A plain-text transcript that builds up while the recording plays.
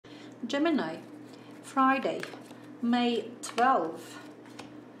Gemini, Friday, May 12,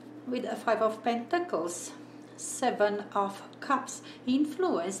 with a Five of Pentacles, Seven of Cups,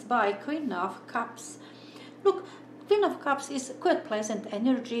 influenced by Queen of Cups. Look, Queen of Cups is quite pleasant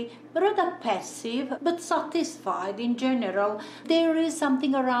energy, rather passive but satisfied in general. There is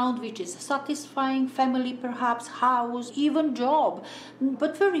something around which is satisfying, family perhaps, house, even job,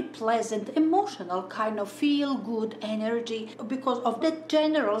 but very pleasant, emotional kind of feel-good energy because of the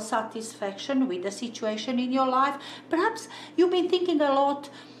general satisfaction with the situation in your life. Perhaps you've been thinking a lot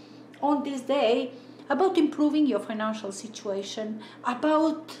on this day about improving your financial situation,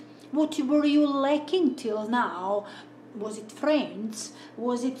 about what were you lacking till now. Was it friends?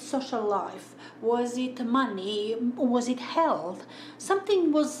 Was it social life? Was it money? Was it health?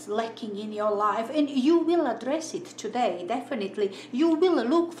 Something was lacking in your life, and you will address it today, definitely. You will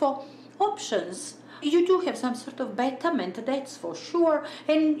look for options. You do have some sort of betterment, that's for sure,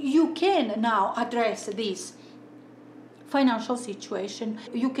 and you can now address this financial situation.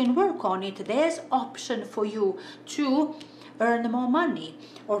 You can work on it. There's option for you to earn more money,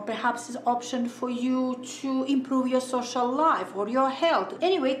 or perhaps it's option for you to improve your social life or your health.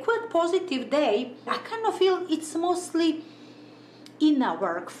 Anyway, quite positive day. I kind of feel it's mostly inner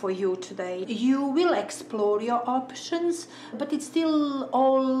work for you today. You will explore your options, but it's still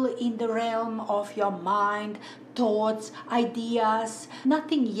all in the realm of your mind, thoughts, ideas,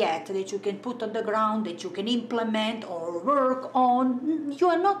 nothing yet that you can put on the ground, that you can implement or work on. You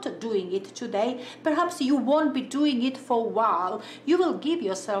are not doing it today. Perhaps you won't be doing it for a while. You will give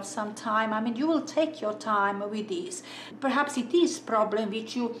yourself some time. I mean, you will take your time with this. Perhaps it is a problem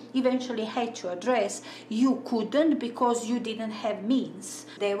which you eventually had to address. You couldn't because you didn't have means.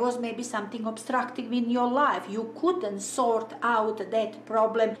 There was maybe something obstructive in your life. You couldn't sort out that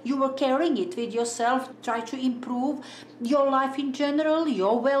problem. You were carrying it with yourself. Try to improve your life in general,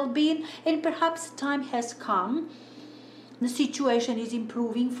 your well-being, and perhaps time has come. The situation is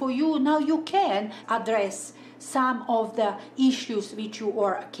improving for you. Now you can address some of the issues which you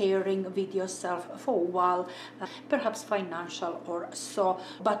are carrying with yourself for a while, perhaps financial or so.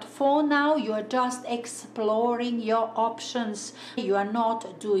 But for now, you are just exploring your options. You are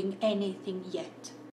not doing anything yet.